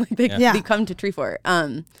holidays. Like they come to Treefort.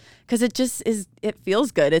 Because it just is, it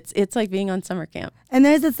feels good. It's like being on summer camp. And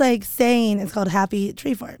there's this like saying, it's called Happy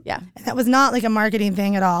Treefort. Yeah. And that was not like a marketing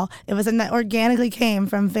thing at all. It was something that organically came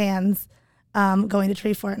from fans going to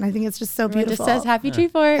Treefort. And I think it's just so beautiful. It just says Happy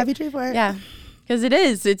Treefort. Happy Treefort. Yeah. Because it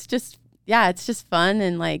is. It's just fun,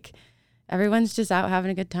 and like everyone's just out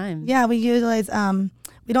having a good time. Yeah, we utilize,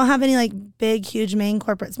 we don't have any like big, huge main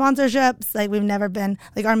corporate sponsorships. Like we've never been,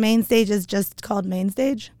 like our main stage is just called Main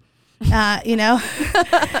Stage,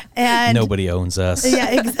 and nobody owns us.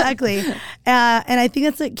 Yeah, exactly. And I think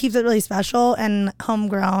that's what keeps it really special and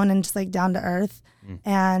homegrown and just like down to earth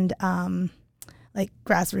and like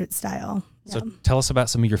grassroots style. So tell us about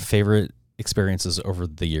some of your favorite experiences over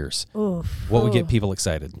the years. Oof. What would get people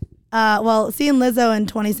excited? Well, seeing Lizzo in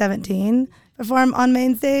 2017 perform on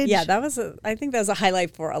Main Stage. Yeah, I think that was a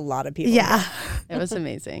highlight for a lot of people. Yeah. It was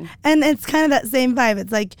amazing. And it's kind of that same vibe.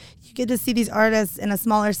 It's like you get to see these artists in a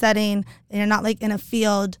smaller setting, and you're not like in a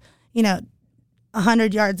field,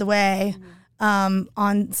 100 yards away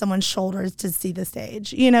on someone's shoulders to see the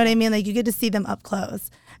stage. You know what I mean? Like you get to see them up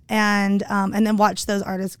close and then watch those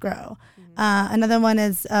artists grow. Another one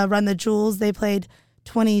is Run the Jewels. They played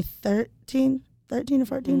 2013 or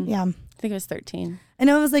 14. Yeah. I think it was 13. And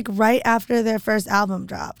it was like right after their first album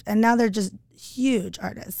dropped. And now they're just huge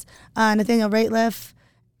artists. Nathaniel Rateliff,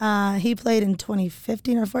 he played in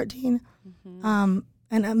 2015 or 14. And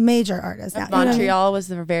a major artist. Montreal was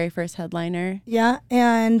the very first headliner. Yeah.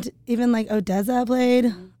 And even like Odessa played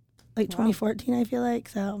like 2014, I feel like.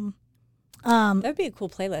 So that'd be a cool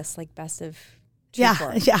playlist, like best of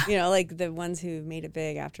Treefort. Yeah. Like the ones who made it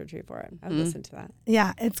big after Treefort. I would listen to that.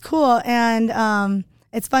 Yeah, it's cool. And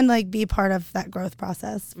it's fun to like be part of that growth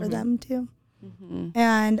process for them too.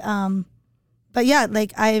 And but yeah,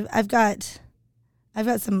 like I've got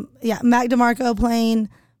some Mac DeMarco playing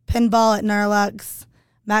pinball at Nerlux,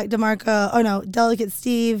 Delicate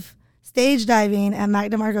Steve stage diving at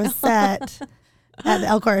Mac DeMarco's set at the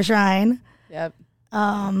Elcora Shrine. Yep.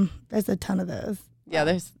 There's a ton of those. Yeah,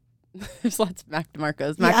 there's lots of Mac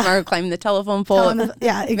DeMarcos. Mac DeMarco climbing the telephone pole.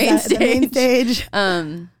 Exactly. The main stage.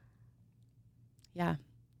 Yeah.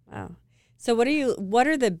 Wow. So what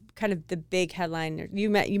are the kind of the big headline? You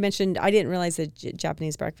mentioned, I didn't realize that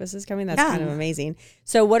Japanese breakfast is coming. That's kind of amazing.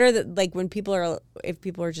 So what are if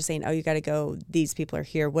people are just saying, oh, you got to go, these people are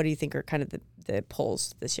here, what do you think are kind of the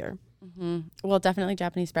polls this year? Mm-hmm. Well, definitely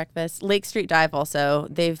Japanese breakfast. Lake Street Dive also.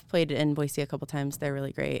 They've played in Boise a couple times. They're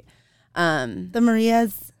really great. The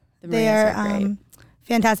Marias, they're great.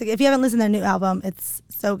 Fantastic. If you haven't listened to their new album, it's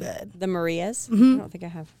so good. The Marias? Mm-hmm. I don't think I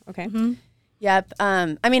have. Okay. Mm-hmm. Yep.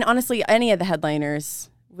 I mean, honestly, any of the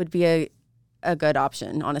headliners would be a good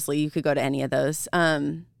option. Honestly, you could go to any of those.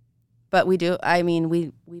 But we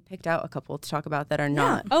picked out a couple to talk about that are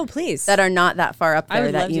not. Oh, please. That are not that far up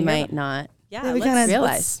there that you might that. not we kind of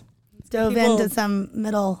realize. Dove into some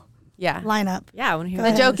middle lineup. Yeah, I want to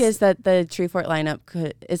hear The joke is that the Treefort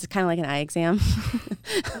lineup is kind of like an eye exam.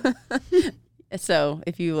 So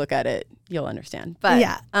if you look at it, you'll understand.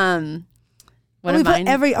 But One we put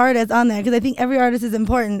every artist on there because I think every artist is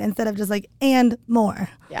important instead of just like and more.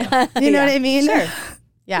 Yeah. You know what I mean? Sure.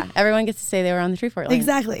 Yeah. Everyone gets to say they were on the Treefort line.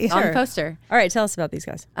 Exactly. On the poster. All right. Tell us about these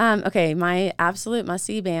guys. Okay. My absolute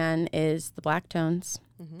must-see band is the Black Tones.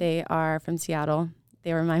 Mm-hmm. They are from Seattle.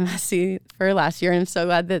 They were my must-see for last year, and I'm so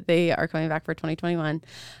glad that they are coming back for 2021.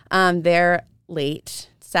 They're late,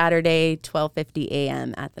 Saturday, 12:50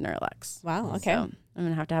 a.m. at the Nerlux. Wow. Okay. So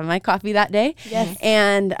I'm going to have my coffee that day. Yes.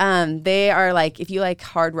 And they are like, if you like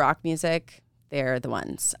hard rock music, they're the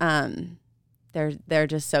ones. They're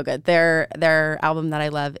just so good. Their album that I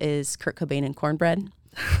love is Kurt Cobain and Cornbread.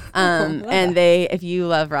 And if you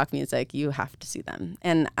love rock music, you have to see them.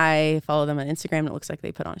 And I follow them on Instagram, and it looks like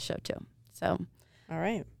they put on a show too. So, all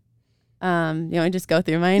right. You want to just go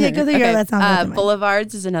through mine? Yeah, go through your. That sounds like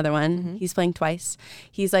Boulevards is another one. Mm-hmm. He's playing twice.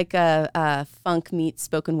 He's like a funk meets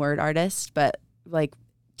spoken word artist, but like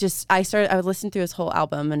I would listen through his whole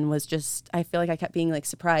album and I feel like I kept being like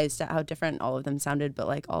surprised at how different all of them sounded, but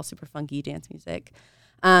like all super funky dance music.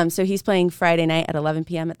 So he's playing Friday night at 11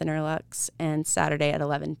 p.m. at the Nerlux and Saturday at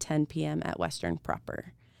 11:10 p.m. at Western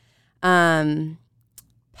Proper.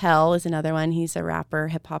 Pell is another one. He's a rapper,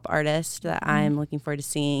 hip hop artist that I'm looking forward to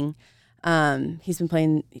seeing. He's been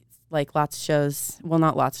playing like lots of shows. Well,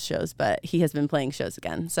 not lots of shows, but he has been playing shows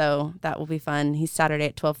again. So that will be fun. He's Saturday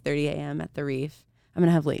at 12:30 a.m. at the Reef. I'm going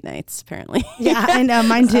to have late nights, apparently. Yeah, I know.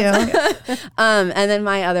 Mine too. And then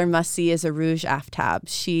my other must-see is a Rouge Aftab.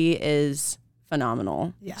 She is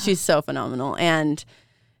phenomenal. Yeah. She's so phenomenal. And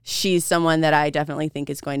she's someone that I definitely think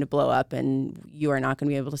is going to blow up, and you are not going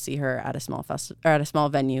to be able to see her at a small or at a small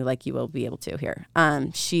venue like you will be able to here.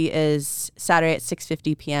 She is Saturday at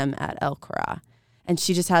 6:50 p.m. at El Cora. And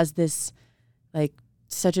she just has this, like,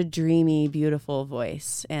 such a dreamy, beautiful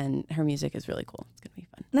voice, and her music is really cool. It's going to be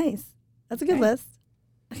fun. Nice. That's a good list.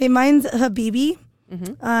 Okay, mine's Habibi.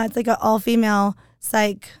 Mm-hmm. It's like an all-female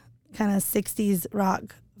psych kind of 60s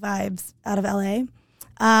rock vibes out of LA.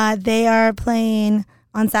 They are playing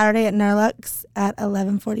on Saturday at Nerlux at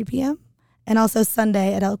 11:40 p.m. and also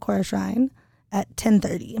Sunday at El Cora Shrine at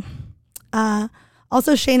 10:30.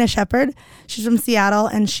 Also, Shayna Shepherd. She's from Seattle,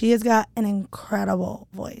 and she has got an incredible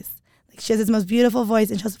voice. Like, she has this most beautiful voice,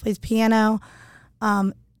 and she also plays piano.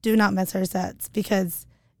 Do not miss her sets because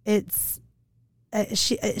it's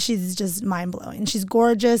she's just mind-blowing. She's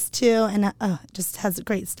gorgeous too, and just has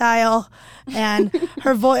great style, and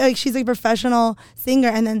her voice, like, she's a professional singer,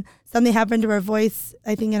 and then something happened to her voice,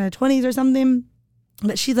 I think in her 20s or something,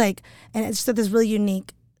 but she's like, and it's just got this really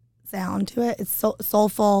unique sound to it. It's so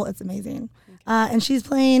soulful. It's amazing. And she's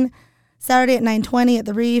playing Saturday at 9:20 at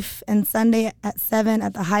the Reef and Sunday at 7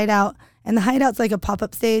 at the Hideout, and the Hideout's like a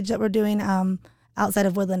pop-up stage that we're doing outside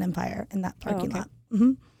of Woodland Empire in that parking lot.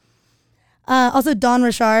 Mm-hmm. Also, Dawn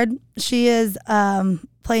Richard, she is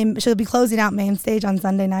she'll be closing out Main Stage on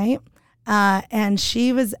Sunday night. And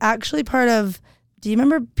she was actually part of, do you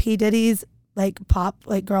remember P. Diddy's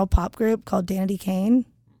girl pop group called Danity Kane?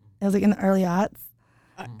 It was like in the early aughts.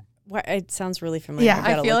 It sounds really familiar. Yeah,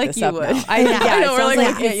 I feel like you would.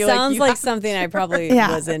 It sounds like something I probably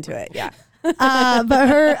was into it. Yeah. But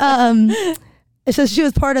her, so she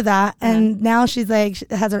was part of that, and now she's like, she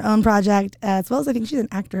has her own project as well as, I think she's an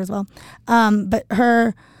actor as well. But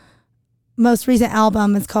her most recent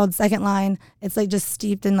album is called Second Line. It's like just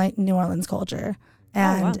steeped in like New Orleans culture,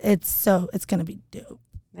 and it's gonna be dope.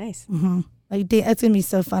 Nice. Mm-hmm. Like it's gonna be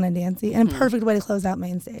so fun and dancey, and a perfect way to close out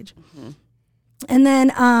Main Stage. Mm-hmm. And then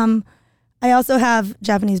I also have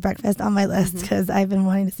Japanese breakfast on my list because I've been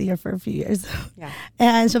wanting to see her for a few years. Yeah.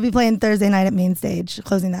 And she'll be playing Thursday night at Main Stage,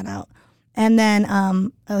 closing that out. And then,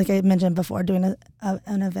 like I mentioned before, doing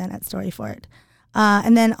an event at Treefort.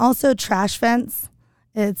 And then also Trash Fence.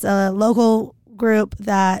 It's a local group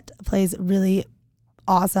that plays really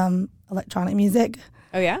awesome electronic music.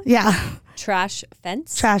 Oh, yeah? Yeah. Trash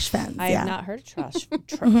fence? Trash fence. I yeah. have not heard of trash.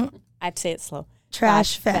 I have to say it slow.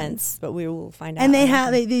 Trash fence. But we will find out. And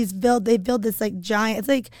they build this like giant, it's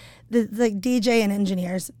like the DJ and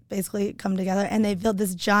engineers basically come together and they build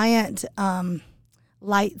this giant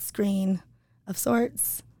light screen of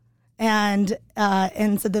sorts. And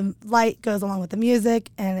so the light goes along with the music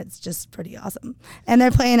and it's just pretty awesome. And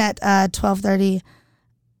they're playing at 12:30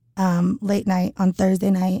 late night on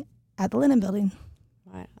Thursday night at the Linen Building.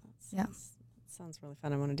 Wow. Yeah. Sounds really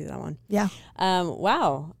fun. I want to do that one. Yeah.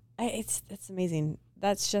 Wow. It's amazing.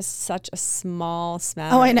 That's just such a small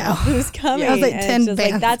smattering. Oh, I know. Who's coming? Yeah, it was like And 10 it's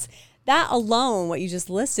bands. Like that alone, what you just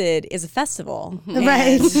listed, is a festival.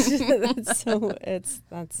 Right. That's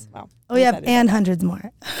wow. Oh, yeah, and hundreds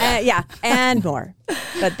more. Yeah, and more.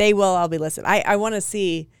 But they will all be listed. I want to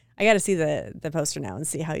see. I got to see the poster now and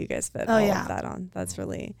see how you guys fit all of that on. That's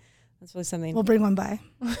really something. We'll bring one by.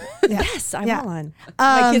 Yeah. Yes, I want one.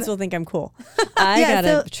 My kids will think I'm cool. I got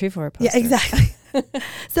a Treefort poster. Yeah, exactly.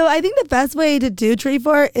 So I think the best way to do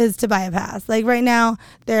Treefort is to buy a pass. Like right now,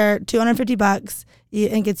 they're $250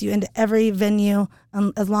 and gets you into every venue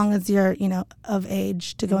as long as you're, of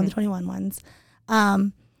age to go in the 21 ones.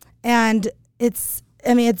 And it's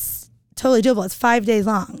totally doable. It's 5 days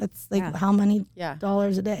long. It's like how many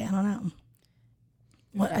dollars a day? I don't know.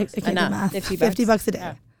 What I can't do math. $50 a day.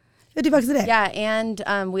 Yeah. $50 a day. Yeah,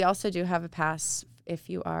 and we also do have a pass if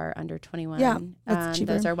you are under 21. Yeah, that's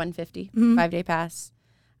cheaper. Those are $150, 5-day pass.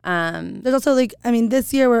 There's also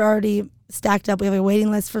this year we're already stacked up. We have a waiting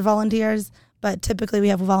list for volunteers, but typically we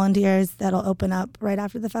have volunteers that'll open up right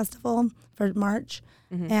after the festival for March.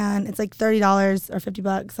 And it's like $30 or $50, something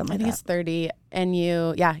like that. I think it's $30, and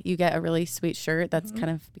you get a really sweet shirt that's kind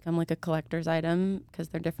of become like a collector's item because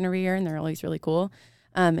they're different every year and they're always really cool.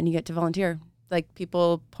 And you get to volunteer. Like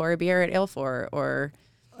people pour a beer at Ale 4 or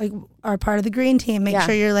like are part of the green team. Make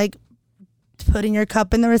sure you're like putting your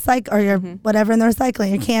cup in the recycle or your whatever in the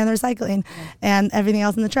recycling, your can in the recycling, and everything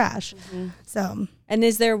else in the trash. So. And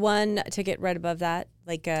is there one ticket right above that?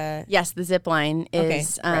 Like yes, the zip line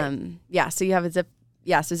is so you have a zip.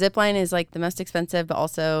 Yeah, so zip line is like the most expensive, but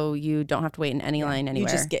also you don't have to wait in any line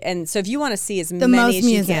anywhere. You just get, and so if you want to see as most many as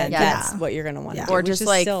music, you can, that's what you're going to want to do. Or just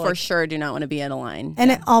like for sure do not want to be in a line. And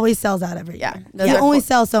it always sells out every year. You only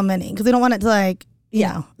sell so many because we don't want it to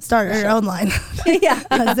start your own line.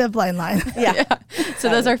 A zip line. So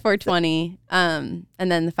those are $420. And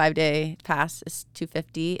then the 5-day pass is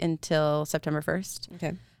 $250 until September 1st.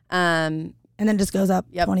 Okay. And then it just goes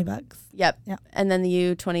up $20. Yep. And then the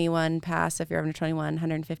U21 pass, if you're under 21,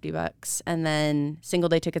 $150. And then single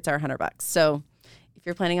day tickets are $100. So if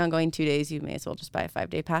you're planning on going 2 days, you may as well just buy a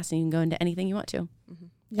 5-day pass and you can go into anything you want to.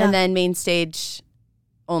 And then main stage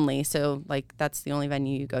only. So like that's the only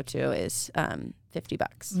venue you go to is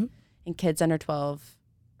 $50. And kids under 12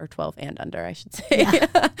 or 12 and under, I should say.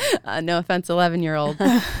 No offense, 11-year-old.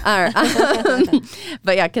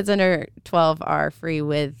 But yeah, kids under 12 are free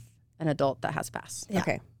with an adult that has a pass.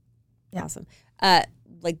 Okay. Yeah. Awesome.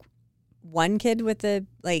 Like one kid with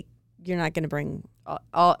you're not going to bring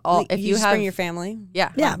all if you have bring your family. Yeah.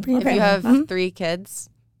 Bring your family. If you have 3 kids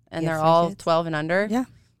and they're all 12 and under,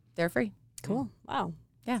 they're free. Cool. Wow.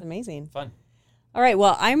 Yeah. That's amazing. Fun. All right.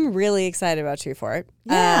 Well, I'm really excited about Treefort.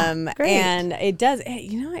 Yeah, great. And it does,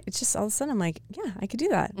 it's just all of a sudden I'm like, yeah, I could do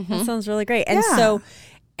that. That sounds really great. And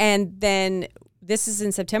and then this is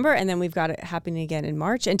in September, and then we've got it happening again in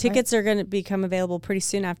March. And tickets are going to become available pretty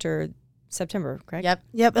soon after September, correct?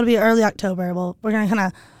 Yep. It'll be early October. We're going to kind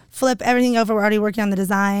of flip everything over. We're already working on the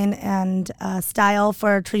design and style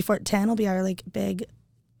for Treefort 10. Will be our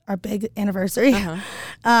big anniversary,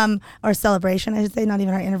 or celebration, I should say. Not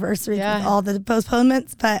even our anniversary with all the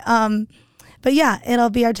postponements, but yeah, it'll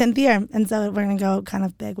be our 10th year, and so we're going to go kind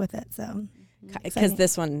of big with it. So. Because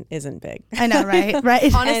this one isn't big. I know, right?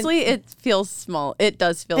 Right. Honestly, it feels small. It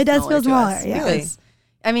does feel smaller. Yeah. Because,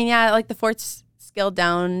 I mean, like the fort's scaled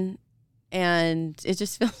down and it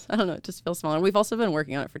just feels, I don't know, it just feels smaller. We've also been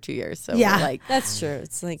working on it for 2 years. So we're like, that's true.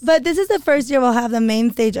 It's like, but this is the first year we'll have the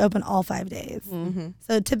main stage open all 5 days.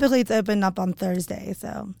 So typically it's open up on Thursday.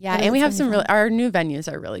 So and we have some our new venues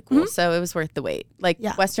are really cool. So it was worth the wait. Like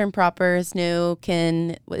Western Proper is new.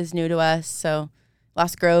 Kin is new to us. So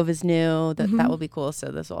Lost Grove is new. That will be cool. So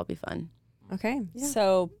this will all be fun. Okay. Yeah.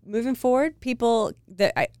 So moving forward, people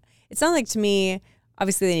it sounds like to me,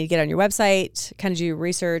 obviously they need to get on your website, kind of do your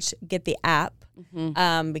research, get the app,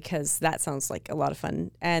 because that sounds like a lot of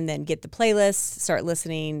fun, and then get the playlist, start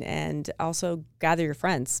listening, and also gather your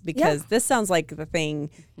friends, because this sounds like the thing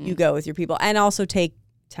you go with your people, and also take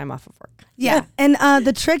time off of work. Yeah. And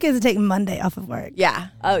the trick is to take Monday off of work. Yeah.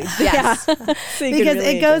 Oh, Yes. So Because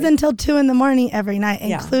it goes until 2 a.m. every night,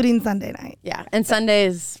 including Sunday night. Yeah. And Sunday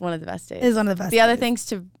is one of the best days. Is one of the best The other days. things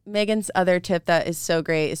to Megan's other tip that is so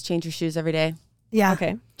great is change your shoes every day. Yeah.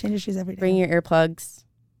 Okay. Change your shoes every day. Bring your earplugs.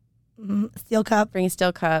 Steel cup. Bring a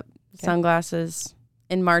steel cup. Okay. Sunglasses.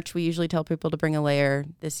 In March, we usually tell people to bring a layer.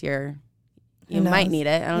 This year, Who you might knows? need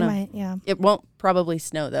it. I don't You know. might, yeah. It won't probably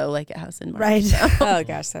snow though, like it has in March. Right. so. Oh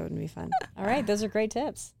gosh, that would be fun. All right, those are great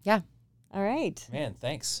tips. Yeah. All right. Man,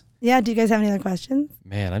 thanks. Yeah. Do you guys have any other questions?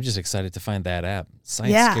 Man, I'm just excited to find that app.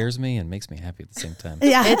 Science Yeah. scares me and makes me happy at the same time.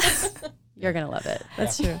 Yeah. You're gonna love it.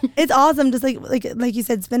 That's true. It's awesome. Just like you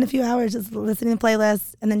said, spend a few hours just listening to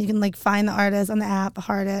playlists, and then you can like find the artist on the app,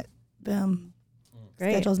 heart it, boom.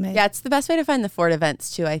 Great. Schedule's made. Yeah, it's the best way to find the Fort events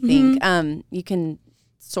too. I think you can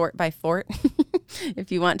sort by fort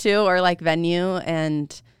if you want to, or like venue.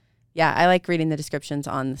 And yeah, I like reading the descriptions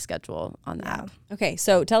on the schedule on the app. Okay,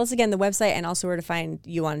 so tell us again the website and also where to find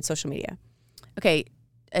you on social media. Okay,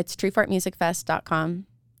 it's treefortmusicfest.com.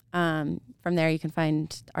 From there, you can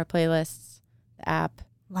find our playlists, the app,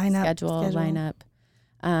 schedule, lineup,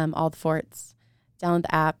 all the forts. Download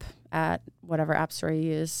the app at whatever app store you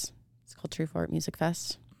use. It's called Treefort Music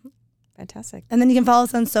Fest. Fantastic. And then you can follow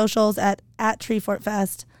us on socials at Treefort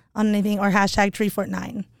Fest on anything, or hashtag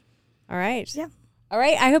Treefort9. All right. Yeah. All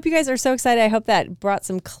right. I hope you guys are so excited. I hope that brought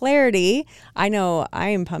some clarity. I know I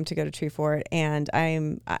am pumped to go to Treefort, and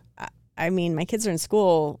I mean, my kids are in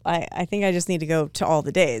school. I think I just need to go to all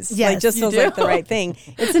the days. Yes, Like, just you feels do. like the right thing.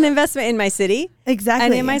 It's an investment in my city Exactly.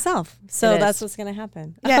 and in myself. So It that's is. what's going to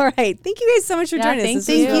happen. Yeah. All right. Thank you guys so much for Yeah, joining us. thank This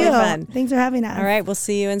Thank was really you. fun. Thanks for having us. All right. We'll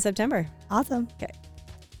see you in September. Awesome.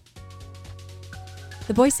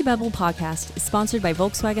 The Boise Bubble podcast is sponsored by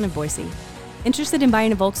Volkswagen of Boise. Interested in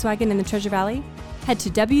buying a Volkswagen in the Treasure Valley? Head to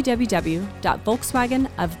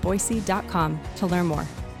www.volkswagenofboise.com to learn more.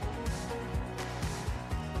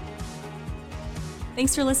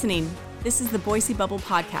 Thanks for listening. This is the Boise Bubble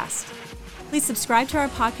podcast. Please subscribe to our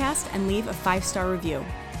podcast and leave a 5-star review.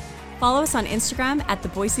 Follow us on Instagram at the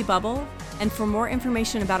Boise Bubble, and for more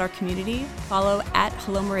information about our community, follow at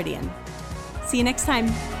Hello Meridian. See you next time.